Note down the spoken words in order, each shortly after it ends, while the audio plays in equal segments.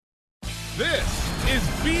This is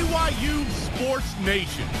BYU Sports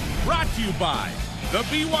Nation, brought to you by The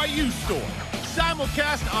BYU Store,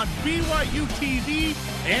 simulcast on BYU TV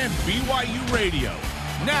and BYU Radio.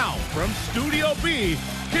 Now, from Studio B,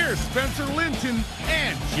 here's Spencer Linton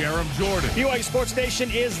and Jerem Jordan. BYU Sports Nation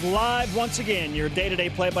is live once again. Your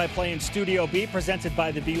day-to-day play-by-play in Studio B, presented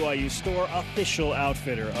by the BYU Store, official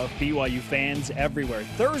outfitter of BYU fans everywhere.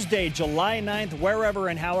 Thursday, July 9th, wherever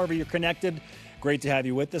and however you're connected. Great to have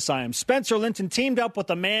you with us. I am Spencer Linton, teamed up with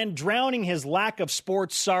a man drowning his lack of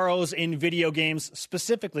sports sorrows in video games,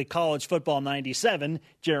 specifically college football 97,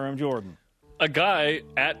 Jerem Jordan. A guy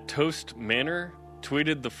at Toast Manor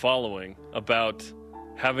tweeted the following about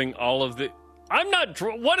having all of the...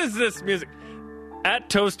 What is this music? At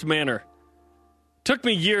Toast Manor. Took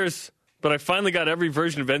me years, but I finally got every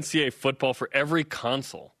version of NCAA football for every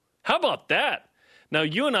console. How about that? Now,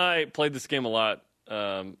 you and I played this game a lot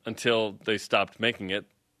until they stopped making it,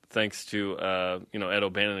 thanks to Ed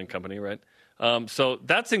O'Bannon and company, right? So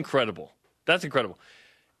that's incredible. That's incredible.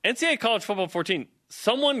 NCAA College Football 14,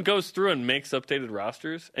 someone goes through and makes updated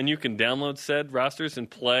rosters, and you can download said rosters and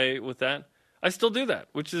play with that. I still do that,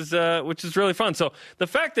 which is really fun. So the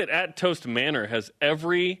fact that at Toast Manor has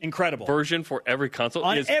every incredible version for every console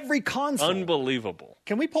on is every console, unbelievable.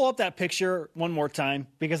 Can we pull up that picture one more time?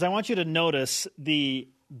 Because I want you to notice the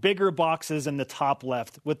bigger boxes in the top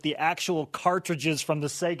left with the actual cartridges from the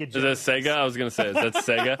Sega. Is that Sega? I was going to say, is that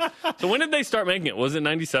Sega? So when did they start making it? Was it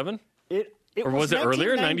 97? Or was it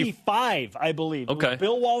earlier? 95, I believe. Okay.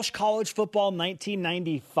 Bill Walsh College Football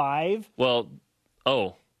 1995. Well,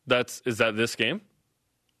 is that this game?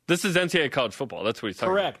 This is NCAA College Football. That's what he's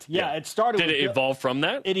talking Correct. about. Yeah, it started Did with it evolve from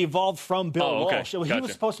that? It evolved from Bill Walsh. Gotcha. He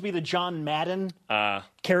was supposed to be the John Madden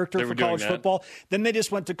character for college football. Then they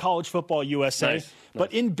just went to College Football USA. Nice.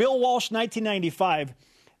 But in Bill Walsh 1995,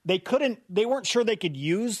 they weren't sure they could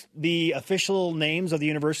use the official names of the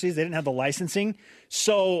universities. They didn't have the licensing.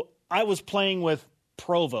 So I was playing with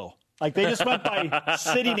Provo. Like, they just went by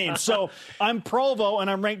city names. So I'm Provo, and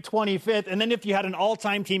I'm ranked 25th. And then if you had an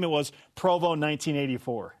all-time team, it was Provo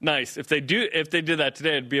 1984. Nice. If they did that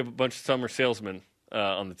today, it'd be a bunch of summer salesmen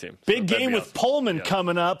on the team. Big game with awesome. Pullman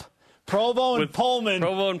coming up. Provo and Pullman.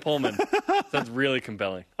 Provo and Pullman. That's really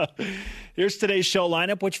compelling. Here's today's show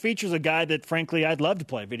lineup, which features a guy that, frankly, I'd love to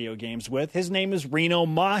play video games with. His name is Reno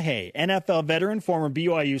Mahe, NFL veteran, former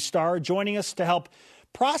BYU star, joining us to help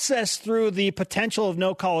process through the potential of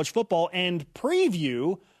no college football and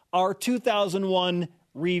preview our 2001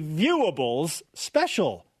 Reviewables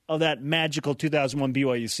special of that magical 2001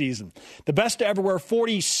 BYU season. The Best to Everywhere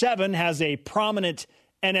 47 has a prominent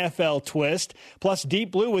NFL twist, plus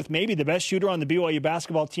Deep Blue with maybe the best shooter on the BYU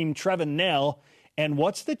basketball team, Trevin Knell. And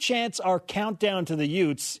what's the chance our countdown to the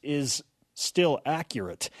Utes is still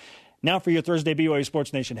accurate? Now for your Thursday BYU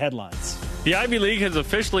Sports Nation headlines. The Ivy League has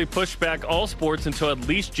officially pushed back all sports until at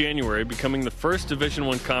least January, becoming the first Division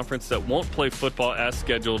I conference that won't play football as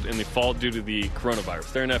scheduled in the fall due to the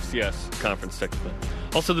coronavirus. They're an FCS conference, technically.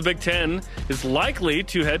 Also, the Big Ten is likely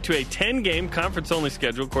to head to a 10-game conference-only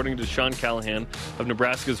schedule, according to Sean Callahan of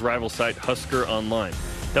Nebraska's rival site, Husker Online.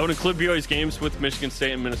 That would include BYU's games with Michigan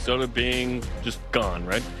State and Minnesota being just gone,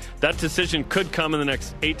 right? That decision could come in the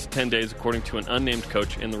next 8 to 10 days, according to an unnamed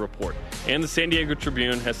coach in the report. And the San Diego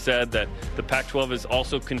Tribune has said that the Pac-12 is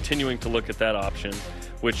also continuing to look at that option,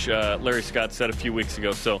 which Larry Scott said a few weeks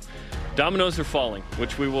ago. So dominoes are falling,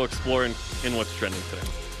 which we will explore in What's Trending today.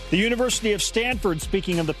 The University of Stanford,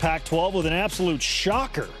 speaking of the Pac-12, with an absolute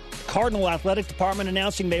shocker. Cardinal Athletic Department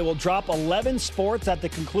announcing they will drop 11 sports at the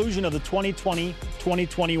conclusion of the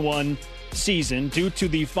 2020-2021 season due to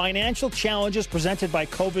the financial challenges presented by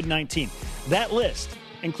COVID-19. That list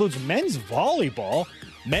includes men's volleyball,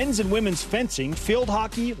 men's and women's fencing, field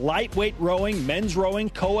hockey, lightweight rowing, men's rowing,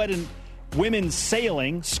 co-ed and women's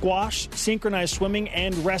sailing, squash, synchronized swimming,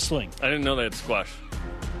 and wrestling. I didn't know they had squash.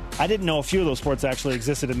 I didn't know a few of those sports actually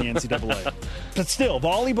existed in the NCAA. But still,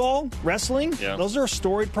 volleyball, wrestling, those are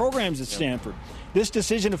storied programs at Stanford. This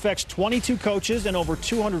decision affects 22 coaches and over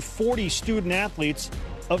 240 student athletes.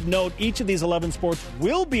 Of note, each of these 11 sports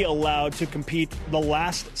will be allowed to compete the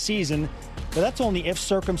last season, but that's only if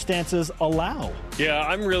circumstances allow. Yeah,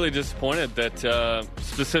 I'm really disappointed that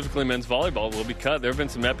specifically men's volleyball will be cut. There have been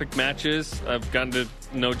some epic matches. I've gotten to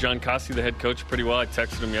know John Cossey, the head coach, pretty well. I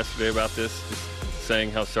texted him yesterday about this, just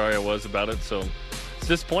saying how sorry I was about it. So it's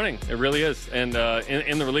disappointing. It really is. And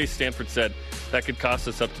in the release, Stanford said that could cost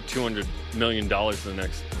us up to $200 million in the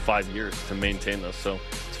next 5 years to maintain those. So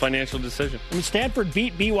it's a financial decision. I mean, Stanford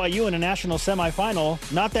beat BYU in a national semifinal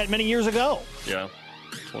not that many years ago. Yeah,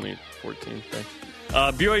 2014, thanks.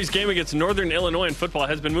 BYU's game against Northern Illinois in football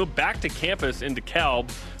has been moved back to campus in DeKalb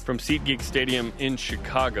from SeatGeek Stadium in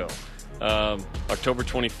Chicago. October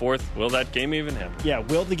 24th. Will that game even happen? Yeah,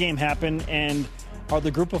 will the game happen? And are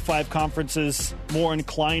the Group of Five conferences more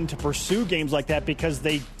inclined to pursue games like that because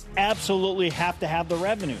they absolutely have to have the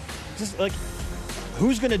revenue? Just like,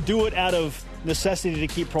 who's going to do it out of necessity to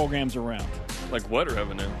keep programs around? Like what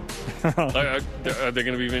revenue? Are there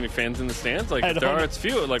going to be many fans in the stands? Like if there are, it's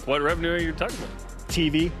few. Like what revenue are you talking about?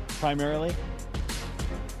 TV, primarily.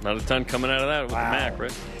 Not a ton coming out of that with the MAC,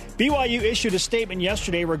 right? BYU issued a statement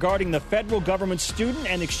yesterday regarding the federal government's student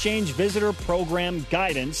and exchange visitor program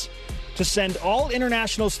guidance to send all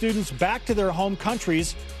international students back to their home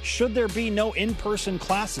countries should there be no in-person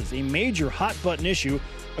classes, a major hot-button issue.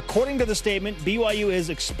 According to the statement, BYU is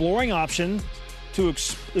exploring options to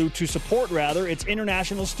support its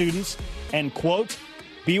international students, and, quote,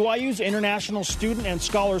 BYU's international student and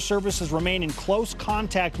scholar services remain in close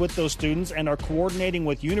contact with those students and are coordinating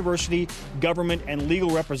with university, government, and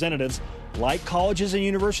legal representatives. Like colleges and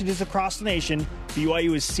universities across the nation,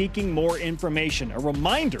 BYU is seeking more information. A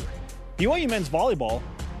reminder, BYU men's volleyball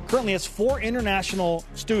currently has 4 international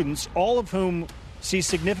students, all of whom see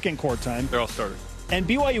significant court time. They're all starters. And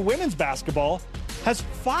BYU women's basketball has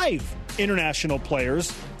 5 international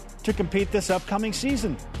players to compete this upcoming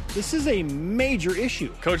season. This is a major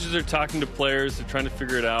issue. Coaches are talking to players. They're trying to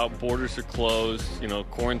figure it out. Borders are closed.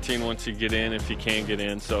 Quarantine once you get in if you can't get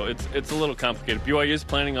in. So it's a little complicated. BYU is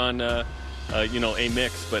planning on, a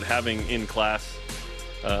mix, but having in-class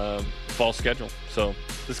fall schedule. So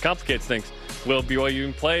this complicates things. Will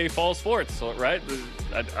BYU play fall sports, right?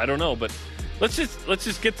 I don't know, but let's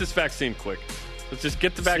just get this vaccine quick. Let's just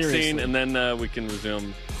get the vaccine, Seriously. and then we can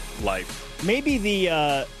resume life. Maybe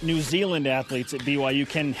the New Zealand athletes at BYU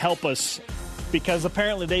can help us because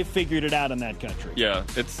apparently they've figured it out in that country. Yeah,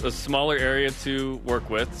 it's a smaller area to work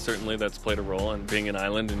with. Certainly that's played a role in being an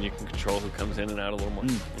island, and you can control who comes in and out a little more.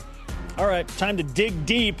 All right, time to dig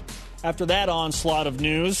deep after that onslaught of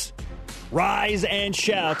news. Rise and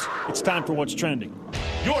shout. It's time for What's Trending.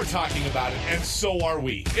 You're talking about it, and so are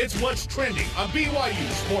we. It's What's Trending on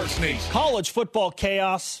BYU Sports Nation. College football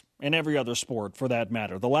chaos, and every other sport for that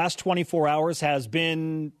matter. The last 24 hours has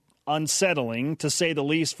been unsettling, to say the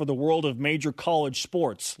least, for the world of major college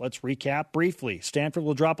sports. Let's recap briefly. Stanford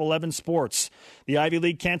will drop 11 sports. The Ivy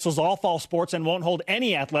League cancels all fall sports and won't hold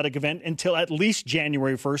any athletic event until at least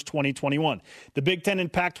January 1st, 2021. The Big Ten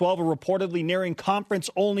and Pac-12 are reportedly nearing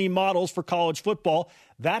conference-only models for college football.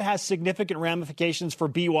 That has significant ramifications for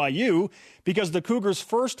BYU because the Cougars'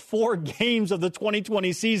 first 4 games of the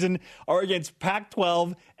 2020 season are against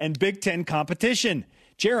Pac-12 and Big Ten competition.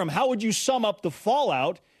 Jerem, how would you sum up the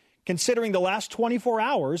fallout considering the last 24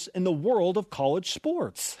 hours in the world of college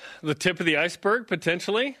sports? The tip of the iceberg,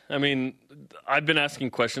 potentially. I mean, I've been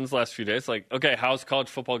asking questions the last few days, like, okay, how's college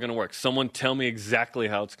football going to work? Someone tell me exactly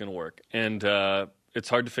how it's going to work. And it's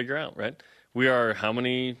hard to figure out, right? We are how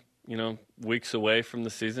many weeks away from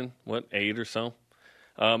the season? 8 or so?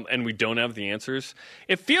 And we don't have the answers.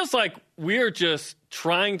 It feels like we're just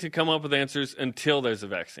trying to come up with answers until there's a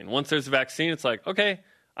vaccine. Once there's a vaccine, it's like, okay,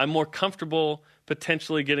 I'm more comfortable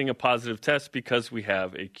potentially getting a positive test because we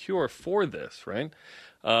have a cure for this, right?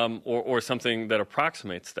 Or something that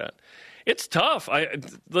approximates that. It's tough.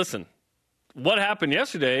 Listen, what happened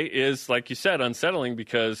yesterday is, like you said, unsettling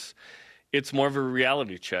because it's more of a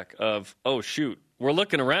reality check of, oh, shoot, we're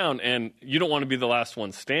looking around and you don't want to be the last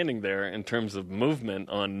one standing there in terms of movement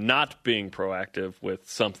on not being proactive with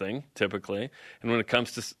something, typically. And when it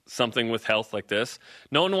comes to something with health like this,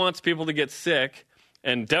 no one wants people to get sick,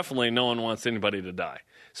 and definitely no one wants anybody to die.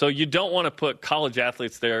 So you don't want to put college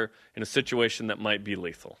athletes there in a situation that might be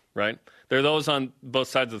lethal, right? There are those on both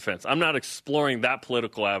sides of the fence. I'm not exploring that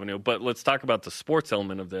political avenue, but let's talk about the sports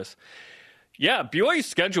element of this. Yeah, BYU's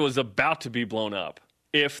schedule is about to be blown up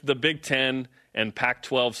if the Big Ten and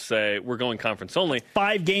Pac-12 say we're going conference only.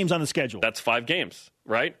 5 games on the schedule. That's 5 games,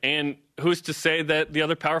 right? And who's to say that the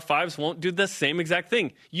other Power Fives won't do the same exact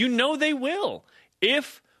thing? You know they will.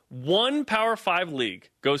 If one Power 5 league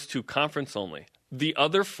goes to conference only, the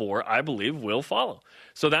other 4, I believe, will follow.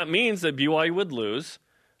 So that means that BYU would lose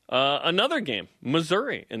another game,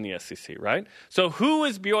 Missouri in the SEC, right? So who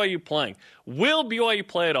is BYU playing? Will BYU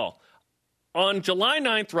play at all? On July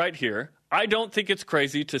 9th right here, I don't think it's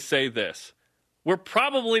crazy to say this. We're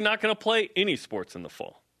probably not going to play any sports in the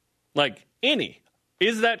fall. Like, any.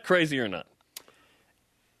 Is that crazy or not?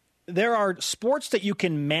 There are sports that you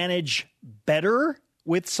can manage better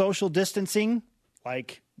with social distancing,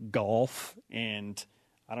 like golf and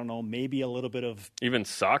I don't know, maybe a little bit of even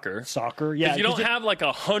soccer. Yeah, you don't have like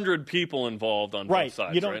 100 people involved on both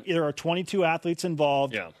sides. You don't. Right? There are 22 athletes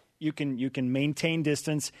involved. Yeah. You can maintain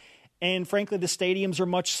distance, and frankly, the stadiums are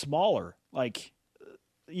much smaller. Like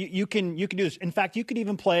you can do this. In fact, you could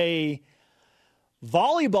even play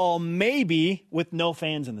volleyball maybe with no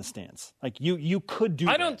fans in the stands. Like you could do.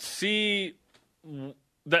 I don't see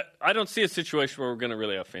a situation where we're going to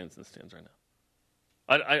really have fans in the stands right now.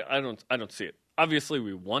 I don't see it. Obviously,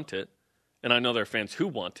 we want it, and I know there are fans who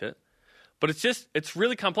want it, but it's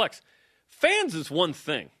really complex. Fans is one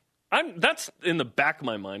thing. That's in the back of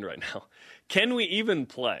my mind right now. Can we even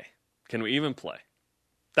play?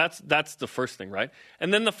 That's the first thing, right?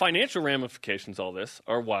 And then the financial ramifications of all this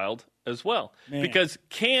are wild as well. Man. Because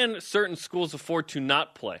can certain schools afford to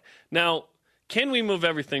not play? Now, can we move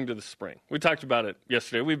everything to the spring? We talked about it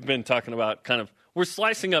yesterday. We've been talking about we're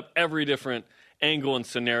slicing up every different angle and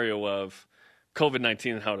scenario of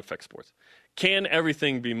COVID-19 and how it affects sports. Can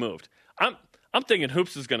everything be moved? I'm thinking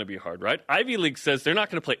hoops is going to be hard, right? Ivy League says they're not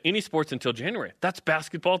going to play any sports until January. That's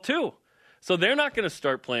basketball too. So they're not going to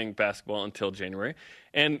start playing basketball until January.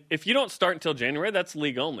 And if you don't start until January, that's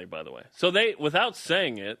league only, by the way. So they, without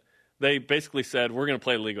saying it, they basically said, we're going to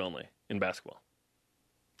play league only in basketball.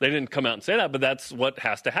 They didn't come out and say that, but that's what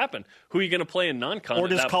has to happen. Who are you going to play in non-con Or at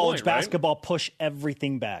does that college point, basketball push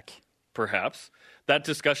everything back? Perhaps. That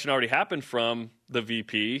discussion already happened from the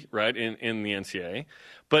VP, right, in the NCAA.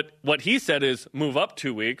 But what he said is move up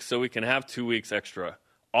 2 weeks so we can have 2 weeks extra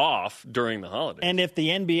off during the holidays. And if the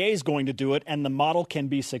NBA is going to do it and the model can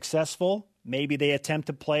be successful, maybe they attempt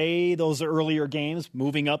to play those earlier games,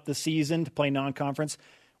 moving up the season to play non-conference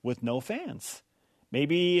with no fans.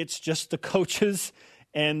 Maybe it's just the coaches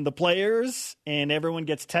and the players, and everyone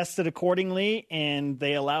gets tested accordingly, and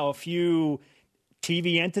they allow a few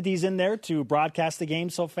TV entities in there to broadcast the game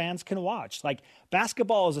so fans can watch. Like,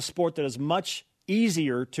 basketball is a sport that is much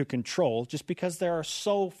easier to control just because there are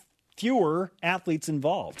so fewer athletes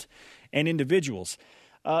involved and individuals.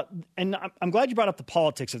 And I'm glad you brought up the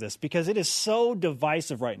politics of this because it is so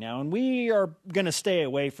divisive right now, and we are going to stay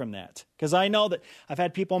away from that because I know that I've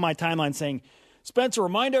had people on my timeline saying, Spencer,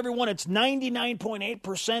 remind everyone it's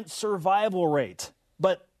 99.8% survival rate.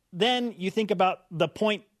 But then you think about the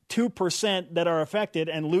 0.2% that are affected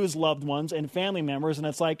and lose loved ones and family members, and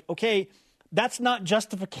it's like, okay, that's not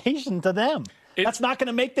justification to them. That's not going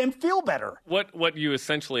to make them feel better. What you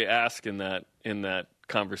essentially ask in that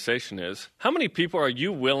conversation is, how many people are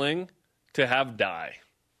you willing to have die?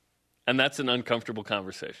 And that's an uncomfortable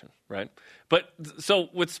conversation, right? But so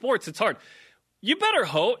with sports, it's hard. You better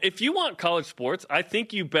hope, if you want college sports, I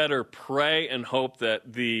think you better pray and hope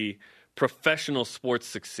that the professional sports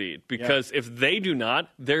succeed. Because if they do not,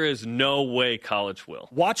 there is no way college will.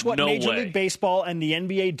 Watch what Major League Baseball and the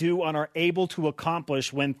NBA do and are able to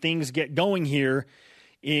accomplish when things get going here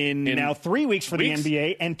in now 3 weeks for the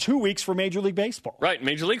NBA and 2 weeks for Major League Baseball. Right.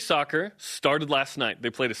 Major League Soccer started last night. They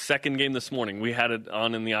played a second game this morning. We had it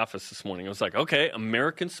on in the office this morning. It was like, okay,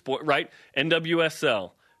 American sport, right?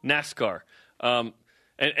 NWSL, NASCAR.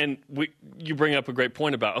 You bring up a great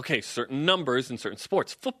point about, okay, certain numbers in certain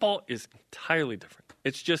sports. Football is entirely different.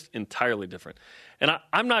 It's just entirely different. And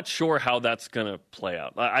I'm not sure how that's going to play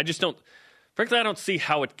out. I just don't, frankly, I don't see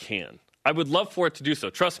how it can. I would love for it to do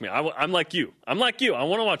so. Trust me, I'm like you. I want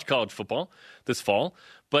to watch college football this fall,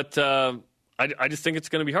 but I just think it's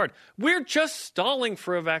going to be hard. We're just stalling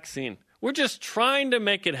for a vaccine. We're just trying to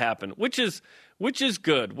make it happen, which is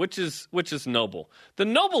good, which is noble. The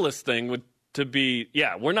noblest thing would to be,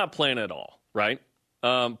 we're not playing at all, right?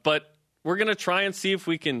 But we're going to try and see if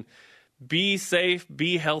we can be safe,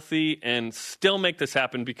 be healthy, and still make this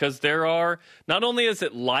happen because there are, not only is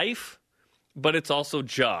it life, but it's also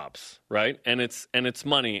jobs, right? And it's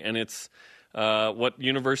money, and it's what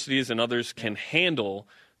universities and others can handle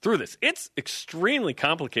through this. It's extremely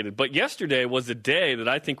complicated, but yesterday was a day that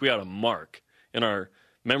I think we ought to mark in our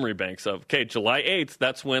memory banks of, okay, July 8th,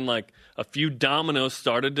 that's when like a few dominoes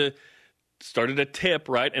started to tip,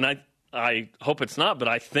 right? And I hope it's not, but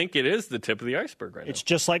I think it is the tip of the iceberg right now. It's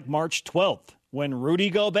just like March 12th when Rudy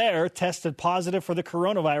Gobert tested positive for the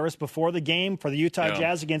coronavirus before the game for the Utah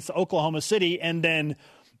Jazz against Oklahoma City, and then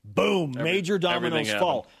boom, major dominoes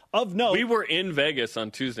fall. Of note, we were in Vegas on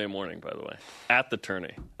Tuesday morning, by the way, at the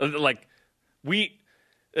tourney.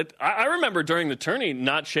 I remember during the tourney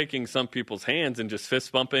not shaking some people's hands and just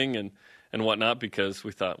fist bumping and whatnot because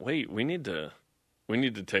we thought, wait, we need to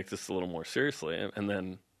take this a little more seriously. And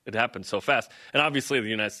then it happened so fast. And obviously the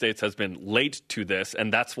United States has been late to this,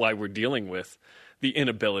 and that's why we're dealing with the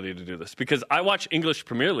inability to do this. Because I watch English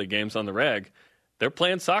Premier League games on the reg. They're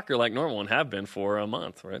playing soccer like normal and have been for a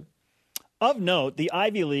month, right? Of note, the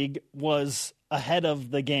Ivy League was ahead of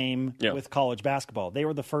the game with college basketball. They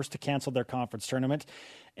were the first to cancel their conference tournament.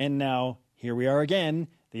 And now here we are again.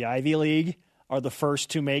 The Ivy League are the first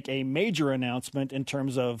to make a major announcement in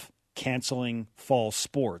terms of canceling fall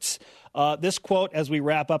sports. This quote, as we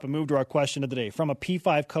wrap up and move to our question of the day, from a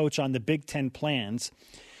P5 coach on the Big Ten plans,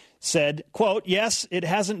 said, quote, "Yes, it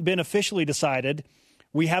hasn't been officially decided.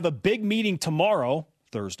 We have a big meeting tomorrow,"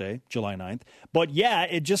 Thursday, July 9th. "But yeah,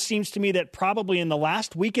 it just seems to me that probably in the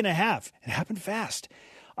last week and a half, it happened fast.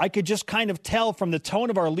 I could just kind of tell from the tone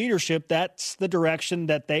of our leadership that's the direction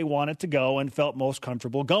that they wanted to go and felt most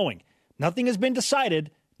comfortable going. Nothing has been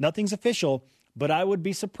decided. Nothing's official, but I would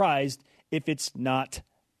be surprised if it's not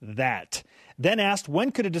that." Then asked,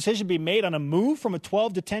 when could a decision be made on a move from a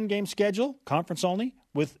 12 to 10 game schedule, conference only,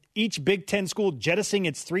 with each Big Ten school jettisoning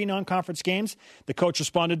its 3 non-conference games? The coach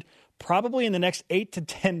responded, probably in the next 8 to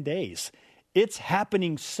 10 days. It's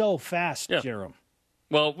happening so fast, Jerome.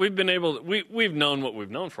 Well, we've known what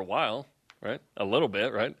we've known for a while, right? A little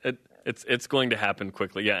bit, right? It's going to happen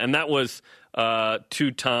quickly, yeah. And that was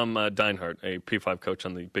to Tom Deinhardt, a P5 coach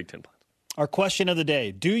on the Big Ten plans. Our question of the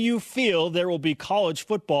day, do you feel there will be college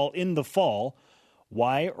football in the fall?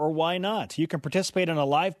 Why or why not? You can participate in a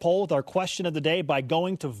live poll with our question of the day by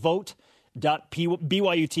going to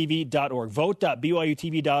vote.byutv.org.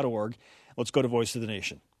 Vote.byutv.org. Let's go to Voice of the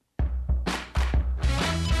Nation.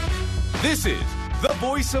 This is the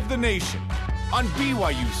Voice of the Nation on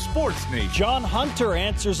BYU Sports Nation. John Hunter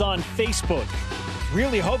answers on Facebook.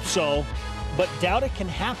 Really hope so, but doubt it can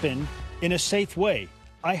happen in a safe way.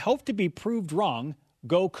 I hope to be proved wrong.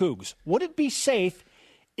 Go Cougs. Would it be safe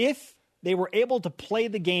if they were able to play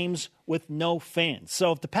the games with no fans?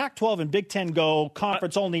 So if the Pac-12 and Big Ten go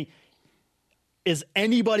conference only, is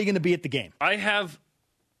anybody going to be at the game? I have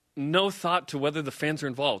no thought to whether the fans are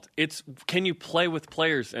involved. It's, can you play with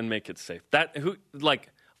players and make it safe?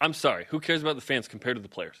 I'm sorry, who cares about the fans compared to the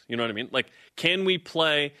players? You know what I mean? Like, can we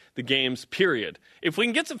play the games, period? If we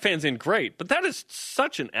can get some fans in, great. But that is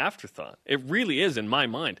such an afterthought. It really is in my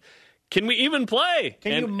mind. Can we even play?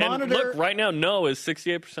 Can you monitor? And look, right now, no is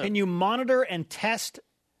 68%. Can you monitor and test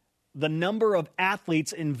the number of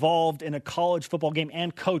athletes involved in a college football game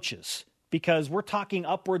and coaches? Because we're talking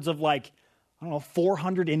upwards of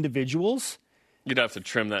 400 individuals. You'd have to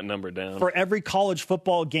trim that number down. For every college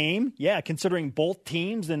football game, considering both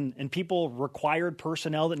teams and people required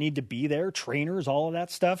personnel that need to be there, trainers, all of that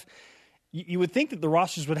stuff. You would think that the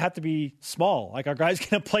rosters would have to be small. Like, are guys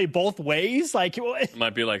going to play both ways? It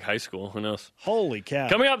might be like high school. Who knows? Holy cow.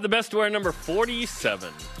 Coming up, the best wear number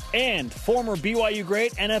 47. And former BYU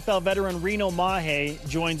great NFL veteran Reno Mahe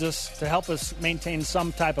joins us to help us maintain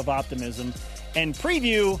some type of optimism and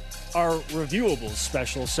preview our Reviewables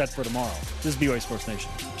special set for tomorrow. This is BYU Sports Nation.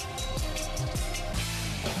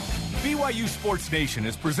 BYU Sports Nation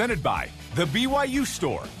is presented by The BYU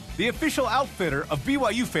Store, the official outfitter of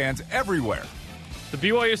BYU fans everywhere. The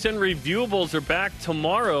BYUSN Reviewables are back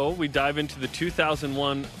tomorrow. We dive into the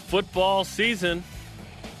 2001 football season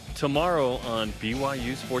tomorrow on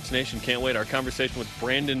BYU Sports Nation. Can't wait. Our conversation with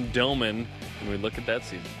Brandon Doman when we look at that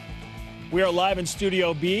season. We are live in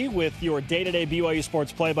Studio B with your day-to-day BYU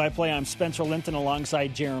Sports play-by-play. I'm Spencer Linton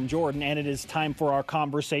alongside Jerem Jordan, and it is time for our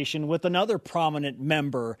conversation with another prominent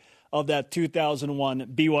member of that 2001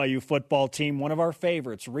 BYU football team, one of our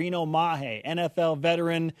favorites, Reno Mahe, NFL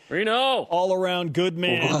veteran. Reno! All-around good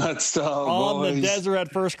man. What's up, on boys? The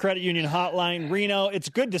Deseret First Credit Union hotline. Reno, it's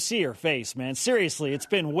good to see your face, man. Seriously, it's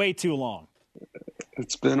been way too long.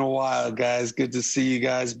 It's been a while, guys. Good to see you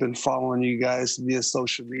guys. Been following you guys via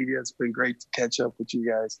social media. It's been great to catch up with you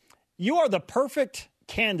guys. You are the perfect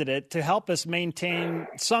candidate to help us maintain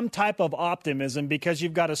some type of optimism because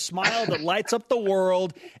you've got a smile that lights up the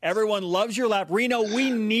world. Everyone loves your laugh. Reno, we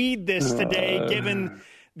need this today given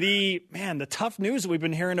the tough news that we've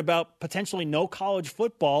been hearing about potentially no college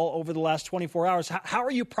football over the last 24 hours. How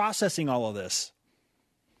are you processing all of this?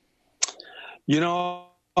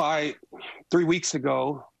 3 weeks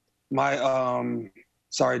ago,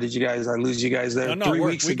 sorry, did I lose you guys there? No, 3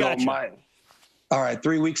 weeks ago, got you.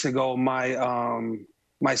 3 weeks ago,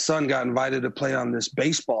 my son got invited to play on this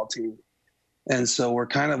baseball team. And so we're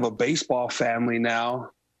kind of a baseball family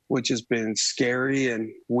now, which has been scary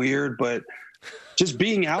and weird, but just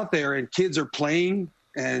being out there and kids are playing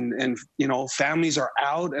and families are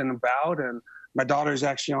out and about. And my daughter's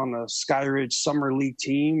actually on the Sky Ridge Summer League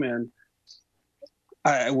team. And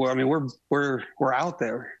we're out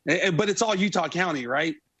there, but it's all Utah County,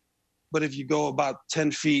 right? But if you go about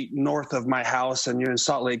 10 feet north of my house and you're in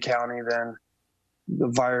Salt Lake County, then the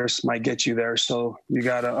virus might get you there. So you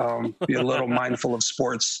got to be a little mindful of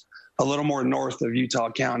sports a little more north of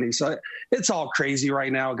Utah County. So it's all crazy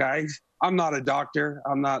right now, guys. I'm not a doctor.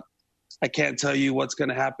 I can't tell you what's going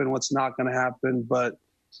to happen, what's not going to happen, but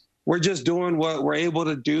we're just doing what we're able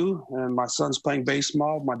to do. And my son's playing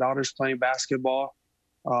baseball. My daughter's playing basketball.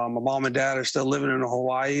 My mom and dad are still living in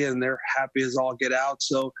Hawaii, and they're happy as all get out.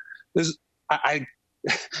 So I'm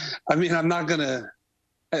not going to,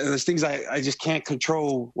 there's things I just can't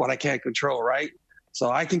control what I can't control, right?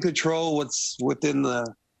 So I can control what's within the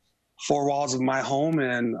four walls of my home,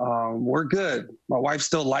 and we're good. My wife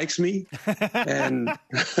still likes me, and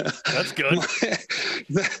that's good.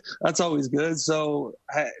 That's always good. So,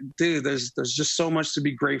 dude, there's just so much to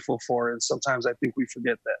be grateful for, and sometimes I think we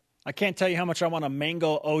forget that. I can't tell you how much I want a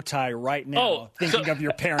mango otai right now, thinking of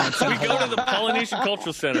your parents. We go to the Polynesian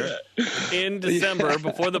Cultural Center in December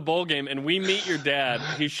before the bowl game, and we meet your dad.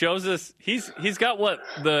 He shows us he's got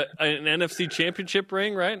an NFC championship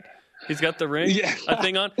ring, right? He's got the ring, a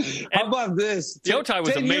thing on. And how about this? The otai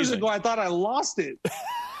was 10 amazing. years ago, I thought I lost it.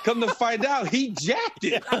 Come to find out, he jacked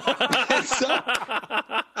it.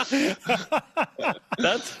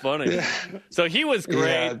 That's funny. Yeah. So he was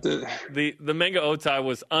great. Yeah, the mango otai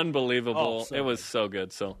was unbelievable. It was so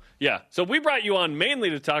good. So So we brought you on mainly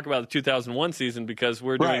to talk about the 2001 season because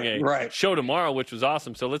we're doing a show tomorrow, which was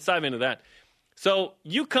awesome. So let's dive into that. So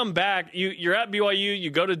you come back, you're at BYU, you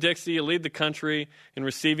go to Dixie, you lead the country in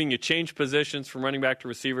receiving, you change positions from running back to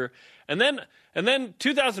receiver, and then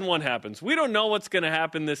 2001 happens. We don't know what's going to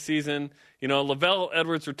happen this season. You know, Lavelle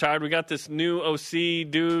Edwards retired. We got this new OC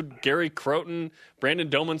dude, Gary Croton. Brandon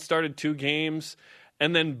Doman started 2 games,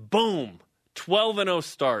 and then boom, 12-0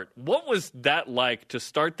 start. What was that like to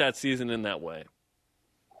start that season in that way?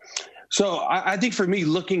 So I think for me,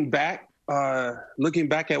 looking back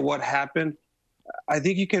at what happened, I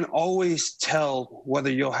think you can always tell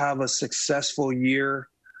whether you'll have a successful year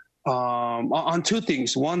on 2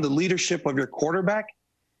 things. One, the leadership of your quarterback,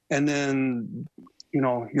 and then,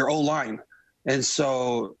 your O-line. And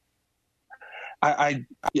so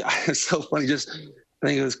it's so funny. I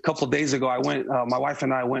think it was a couple of days ago, my wife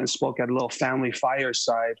and I went and spoke at a little family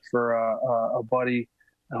fireside for a buddy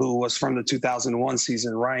who was from the 2001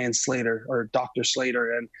 season, Ryan Slater, or Dr.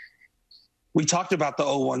 Slater. And we talked about the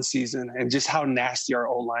 01 season and just how nasty our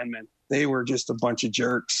O-linemen. They were just a bunch of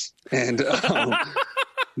jerks. And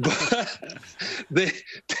but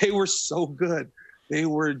they were so good. They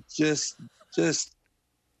were just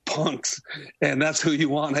punks. And that's who you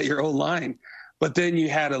want at your O-line. But then you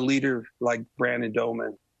had a leader like Brandon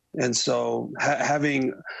Doman. And so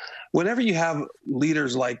whenever you have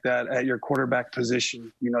leaders like that at your quarterback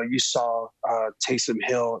position, you saw Taysom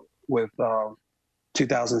Hill with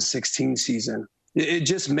 2016 season. It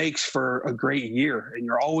just makes for a great year, and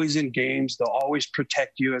you're always in games. They'll always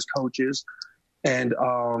protect you as coaches. And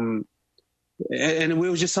it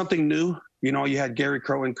was just something new. You had Gary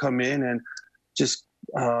Croton come in, and just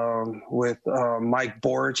with Mike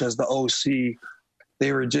Borich as the OC,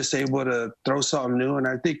 they were just able to throw something new. And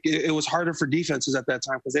I think it was harder for defenses at that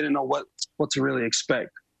time because they didn't know what to really expect.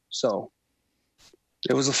 So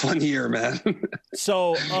it was a fun year, man.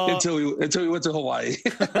 So until we went to Hawaii.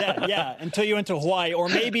 Until you went to Hawaii, or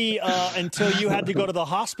maybe until you had to go to the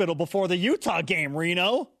hospital before the Utah game,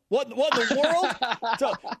 Reno. What in the world?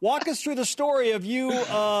 So walk us through the story of you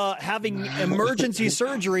having emergency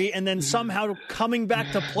surgery and then somehow coming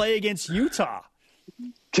back to play against Utah.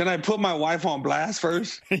 Can I put my wife on blast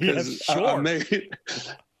first? Yes, sure.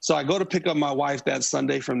 So I go to pick up my wife that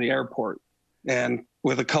Sunday from the airport, and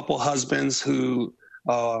with a couple husbands who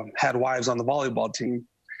had wives on the volleyball team.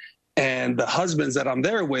 And the husbands that I'm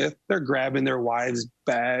there with, they're grabbing their wives'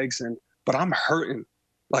 bags, but I'm hurting.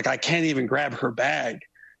 Like, I can't even grab her bag.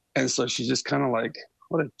 And so she's just kind of like,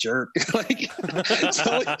 what a jerk.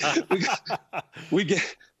 So we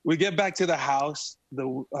get back to the house. The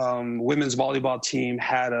women's volleyball team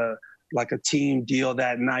had a team deal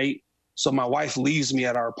that night. So my wife leaves me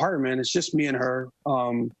at our apartment. It's just me and her.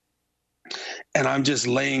 And I'm just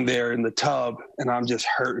laying there in the tub, and I'm just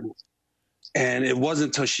hurting. And it wasn't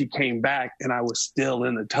until she came back and I was still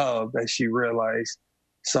in the tub that she realized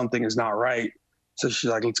something is not right. So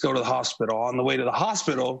she's like, let's go to the hospital. On the way to the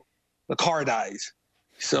hospital, the car dies.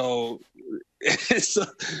 So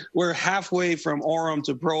we're halfway from Orem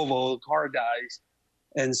to Provo, the car dies.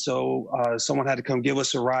 And so someone had to come give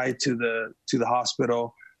us a ride to the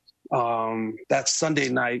hospital. That's Sunday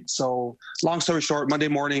night. So long story short, Monday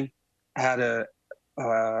morning, I had a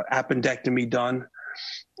appendectomy done.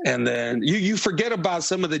 And then you forget about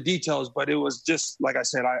some of the details, but it was just, like I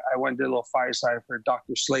said, I went to a little fireside for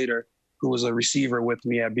Dr. Slater, who was a receiver with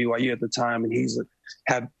me at BYU at the time. And he's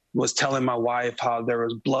had was telling my wife how there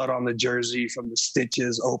was blood on the jersey from the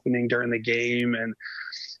stitches opening during the game. And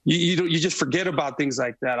you just forget about things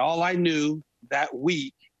like that. All I knew that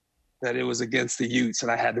week that it was against the Utes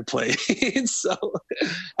and I had to play. And so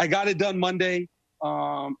I got it done Monday.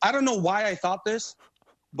 I don't know why I thought this,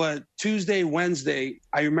 but Tuesday, Wednesday,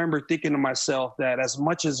 I remember thinking to myself that as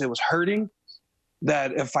much as it was hurting,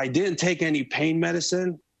 that if I didn't take any pain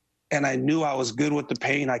medicine and I knew I was good with the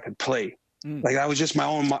pain, I could play. Like that was just my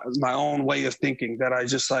own way of thinking, that I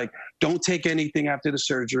just like, don't take anything after the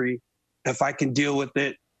surgery. If I can deal with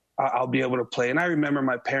it, I'll be able to play. And I remember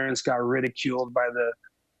my parents got ridiculed by the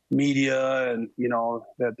media and, you know,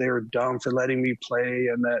 that they were dumb for letting me play.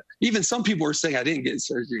 And that even some people were saying I didn't get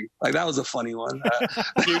surgery. Like that was a funny one.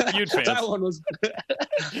 That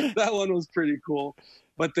one was pretty cool.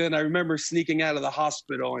 But then I remember sneaking out of the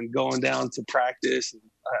hospital and going down to practice. And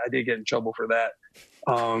I did get in trouble for that.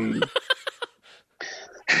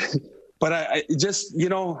 But I just, you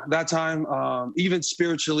know, that time, even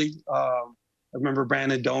spiritually, I remember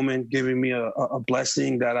Brandon Doman giving me a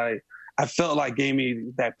blessing that I felt like gave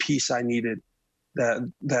me that peace I needed,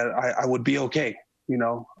 that I would be okay, you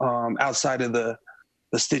know, outside of the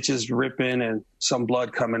stitches ripping and some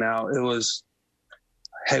blood coming out. It was,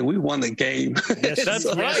 hey, we won the game. Yes, that's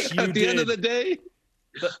so right. At the end of the day,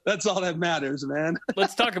 that's all that matters, man.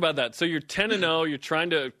 Let's talk about that. So you're 10-0. You're trying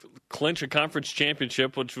to clinch a conference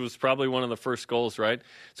championship, which was probably one of the first goals, right?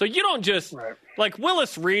 So you don't just like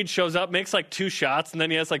Willis Reed shows up, makes like 2 shots, and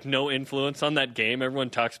then he has like no influence on that game. Everyone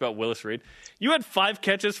talks about Willis Reed. You had 5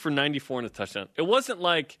 catches for 94 and a touchdown. It wasn't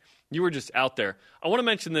like you were just out there. I want to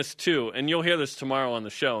mention this too, and you'll hear this tomorrow on the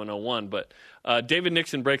show in 01, but David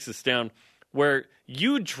Nixon breaks this down, where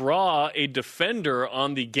you draw a defender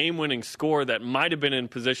on the game-winning score that might have been in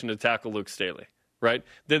position to tackle Luke Staley, right?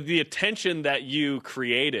 The attention that you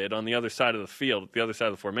created on the other side of the field, the other side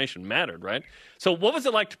of the formation mattered, right? So what was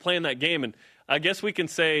it like to play in that game? And I guess we can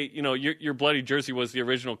say, you know, your bloody jersey was the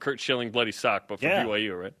original Curt Schilling bloody sock, but for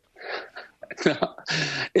BYU, right?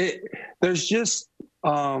 There's just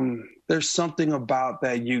there's something about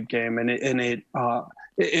that Ute game, and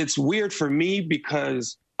it's weird for me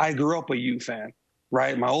because I grew up a U fan,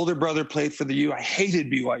 right? My older brother played for the U. I hated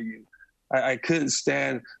BYU. I couldn't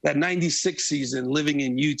stand that 96 season living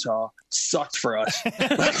in Utah sucked for us.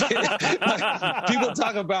 Like, people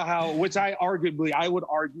talk about how, which I would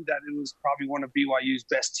argue that it was probably one of BYU's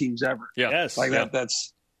best teams ever. Yeah. Yes.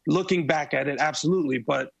 That's looking back at it. Absolutely.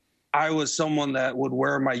 But I was someone that would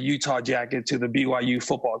wear my Utah jacket to the BYU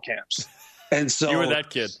football camps. And so you were that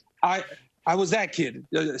kid. I was that kid.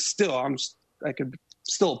 I could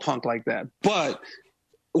still a punk like that. But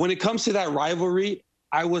when it comes to that rivalry,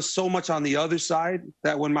 I was so much on the other side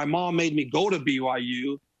that when my mom made me go to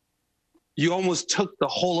BYU, you almost took the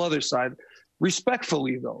whole other side.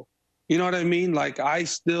 Respectfully, though. You know what I mean? Like, I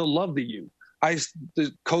still love the U.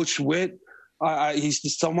 Coach Witt,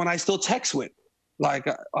 he's someone I still text with. Like,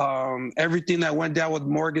 everything that went down with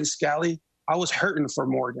Morgan Scalley, I was hurting for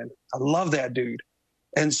Morgan. I love that dude.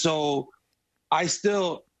 And so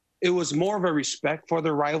it was more of a respect for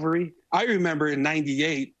the rivalry. I remember in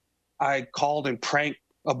 98, I called and pranked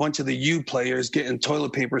a bunch of the U players, getting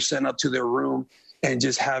toilet paper sent up to their room and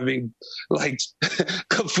just having like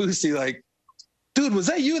Kafusi, like, dude, was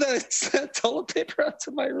that you that sent toilet paper out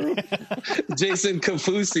to my room? Jason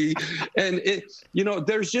Kafusi. And it, you know,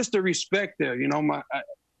 there's just a respect there, you know,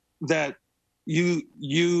 that you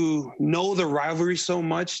know the rivalry so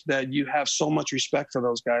much that you have so much respect for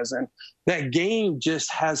those guys. And that game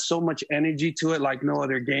just has so much energy to it like no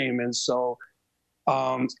other game. And so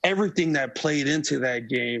everything that played into that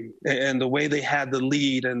game and the way they had the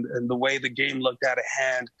lead and the way the game looked out of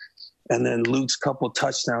hand, and then Luke's couple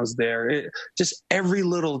touchdowns there, just every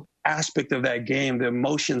little aspect of that game, the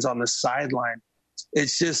emotions on the sideline,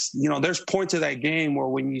 it's just, you know, there's points of that game where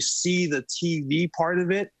when you see the TV part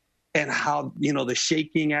of it and how, you know, the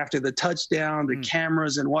shaking after the touchdown, the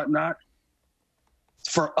cameras and whatnot,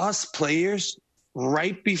 for us players,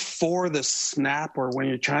 right before the snap or when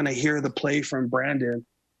you're trying to hear the play from Brandon,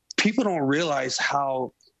 people don't realize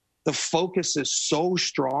how the focus is so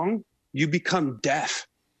strong, you become deaf.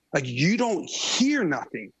 Like, you don't hear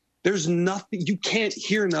nothing. There's nothing. You can't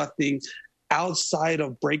hear nothing outside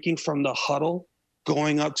of breaking from the huddle,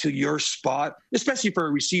 going up to your spot, especially for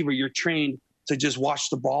a receiver. You're trained to just watch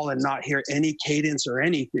the ball and not hear any cadence or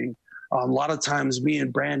anything. A lot of times me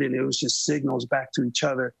and Brandon, it was just signals back to each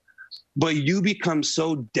other. But you become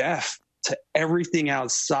so deaf to everything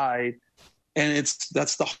outside, and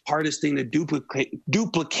that's the hardest thing to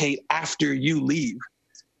duplicate after you leave.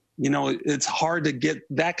 You know, it's hard to get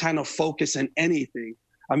that kind of focus in anything.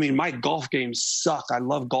 I mean, my golf games suck. I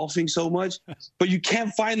love golfing so much, but you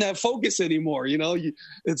can't find that focus anymore. You know,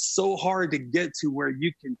 it's so hard to get to where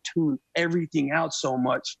you can tune everything out so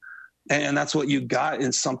much. And that's what you got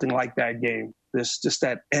in something like that game. There's just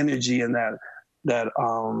that energy and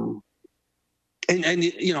and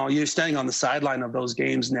you know, you're standing on the sideline of those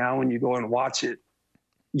games now when you go and watch it.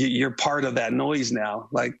 You're part of that noise now.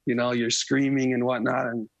 Like, you know, you're screaming and whatnot.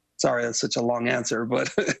 And sorry, that's such a long answer, but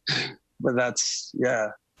but that's, yeah,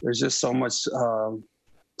 there's just so much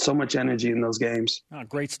energy in those games. Oh,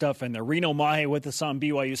 great stuff in there. Reno Mahe with us on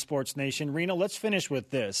BYU Sports Nation. Reno, let's finish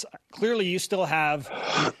with this. Clearly, you still have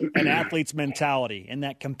an athlete's mentality and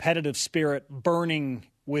that competitive spirit burning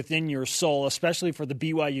within your soul, especially for the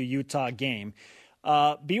BYU-Utah game.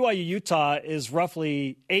 BYU-Utah is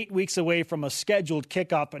roughly 8 weeks away from a scheduled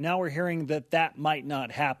kickoff, but now we're hearing that might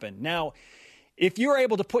not happen. Now, if you're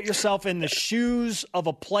able to put yourself in the shoes of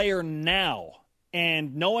a player now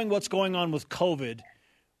and knowing what's going on with COVID,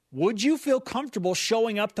 would you feel comfortable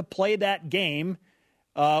showing up to play that game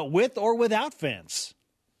with or without fans?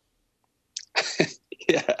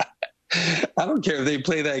 Yeah. I don't care if they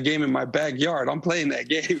play that game in my backyard. I'm playing that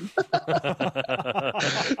game.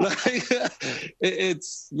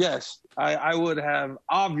 Yes, I would have,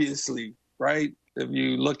 obviously, right? If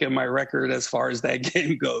you look at my record as far as that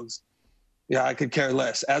game goes, yeah, I could care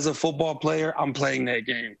less. As a football player, I'm playing that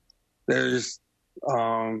game. That's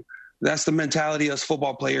the mentality us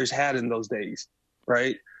football players had in those days,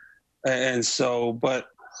 right? And so, but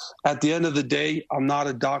at the end of the day, I'm not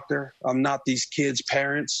a doctor. I'm not these kids'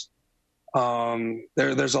 parents.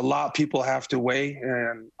 There's a lot people have to weigh,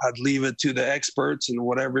 and I'd leave it to the experts and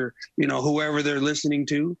whatever, you know, whoever they're listening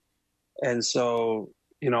to. And so,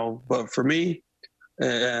 you know, but for me,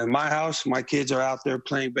 in my house, my kids are out there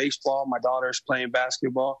playing baseball. My daughter's playing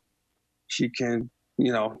basketball. She can,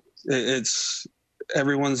 you know,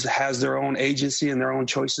 everyone's has their own agency and their own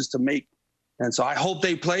choices to make. And so I hope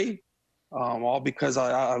they play, all because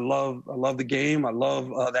I love the game. I love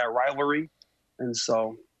that rivalry. And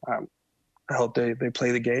so, I hope they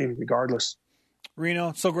play the game regardless.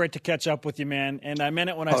 Reno, so great to catch up with you, man. And I meant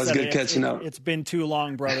it when I said it's been too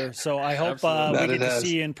long, brother. So I hope we get to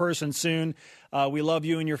see you in person soon. We love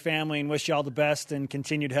you and your family and wish you all the best and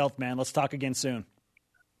continued health, man. Let's talk again soon.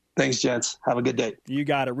 Thanks, gents. Have a good day. You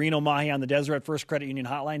got it. Reno Mahe on the Deseret First Credit Union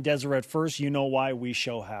Hotline. Deseret First, you know why, we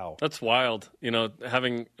show how. That's wild. You know,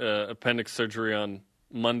 having appendix surgery on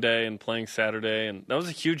Monday and playing Saturday, and that was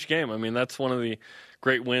a huge game. I mean, that's one of the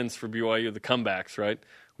great wins for BYU, the comebacks, right?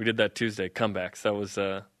 We did that Tuesday, comebacks. That was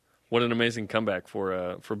what an amazing comeback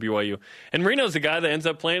for BYU. And Reno's a guy that ends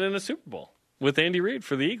up playing in a Super Bowl with Andy Reid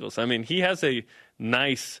for the Eagles. I mean, he has a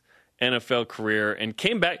nice NFL career and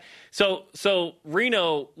came back. So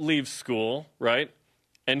Reno leaves school, right?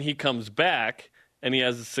 And he comes back and he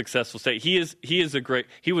has a successful stay. He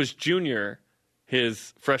was junior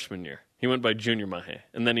his freshman year. He went by Junior Mahe,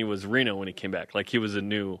 and then he was Reno when he came back. Like he was a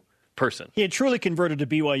new person. He had truly converted to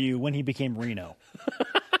BYU when he became Reno.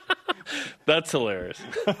 That's hilarious.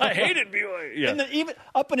 I hated BYU. Yeah. And even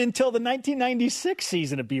up until the 1996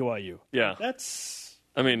 season of BYU. Yeah. That's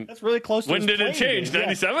That's really close to when did it change?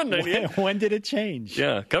 97, 98? When did it change?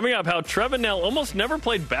 Yeah. Coming up, how Trevin Knell almost never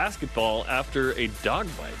played basketball after a dog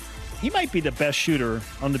bite. He might be the best shooter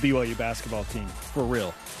on the BYU basketball team, for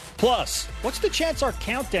real. Plus, what's the chance our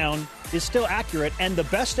countdown is still accurate and the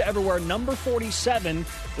best to ever wear number 47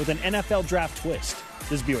 with an NFL draft twist?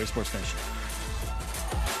 This is BYU Sports Nation.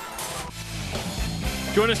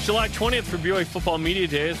 Join us July 20th for BYU Football Media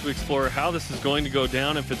Day as we explore how this is going to go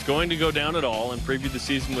down, if it's going to go down at all, and preview the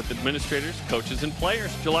season with administrators, coaches, and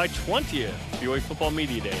players. July 20th, BYU Football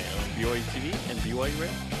Media Day on BYU TV and BYU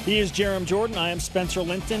Radio. He is Jerem Jordan. I am Spencer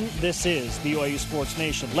Linton. This is BYU Sports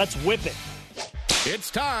Nation. Let's whip it.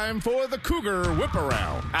 It's time for the Cougar Whip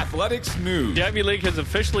Around. Athletics news. The Ivy League has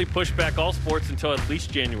officially pushed back all sports until at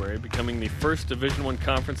least January, becoming the first Division I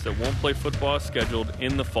conference that won't play football scheduled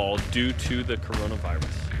in the fall due to the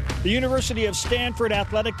coronavirus. The University of Stanford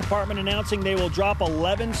Athletic Department announcing they will drop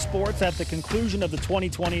 11 sports at the conclusion of the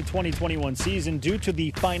 2020-2021 season due to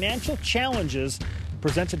the financial challenges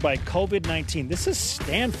presented by COVID-19. This is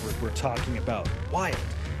Stanford we're talking about. Wild.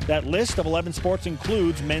 That list of 11 sports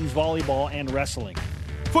includes men's volleyball and wrestling.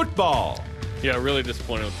 Football. Yeah, really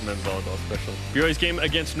disappointed with the men's volleyball especially. BYU's game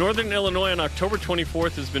against Northern Illinois on October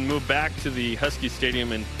 24th has been moved back to the Husky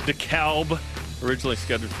Stadium in DeKalb, originally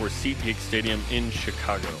scheduled for SeatGeek Stadium in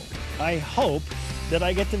Chicago. I hope that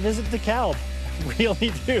I get to visit DeKalb.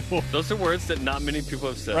 Really do. Those are words that not many people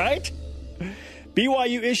have said. Right?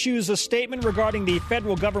 BYU issues a statement regarding the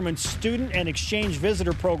federal government's student and exchange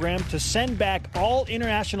visitor program to send back all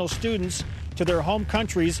international students to their home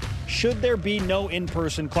countries should there be no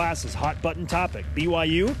in-person classes. Hot button topic.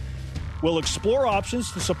 BYU will explore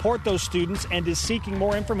options to support those students and is seeking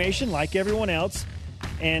more information like everyone else.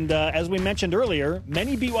 And as we mentioned earlier,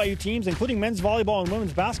 many BYU teams, including men's volleyball and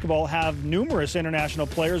women's basketball, have numerous international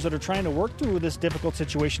players that are trying to work through this difficult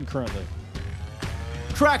situation currently.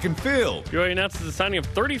 Track and field. BYU announces the signing of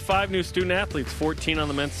 35 new student athletes, 14 on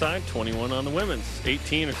the men's side, 21 on the women's.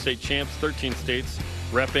 18 are state champs, 13 states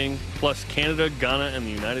repping, plus Canada, Ghana, and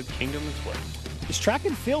the United Kingdom as well. Is track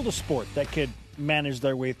and field a sport that could manage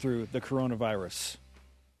their way through the coronavirus?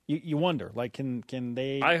 You wonder, like, can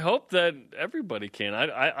they? I hope that everybody can.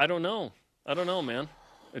 I don't know. I don't know, man.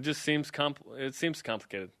 It just seems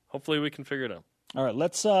complicated. Hopefully we can figure it out. All right,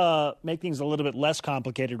 let's make things a little bit less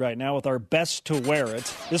complicated right now with our best to wear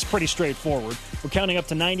it. This is pretty straightforward. We're counting up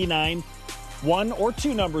to 99, 1 or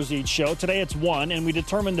 2 numbers each show. Today it's 1, and we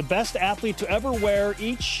determine the best athlete to ever wear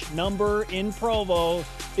each number in Provo.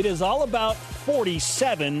 It is all about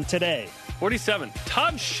 47 today. 47.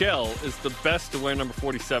 Todd Shell is the best to wear number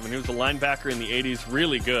 47. He was a linebacker in the 80s,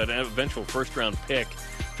 really good, and eventual first-round pick.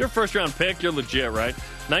 If you're a first-round pick, you're legit, right?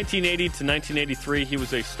 1980 to 1983, he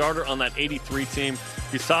was a starter on that 83 team. If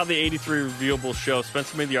you saw the 83 reviewable show,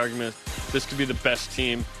 Spencer made the argument this could be the best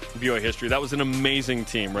team in BYU history. That was an amazing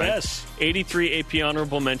team, right? Yes. 83 AP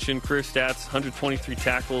honorable mention, career stats, 123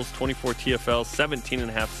 tackles, 24 TFLs, 17 and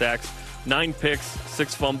a half sacks, 9 picks,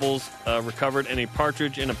 6 fumbles recovered, and a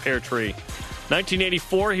partridge in a pear tree.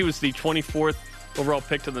 1984, he was the 24th overall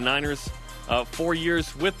pick to the Niners. 4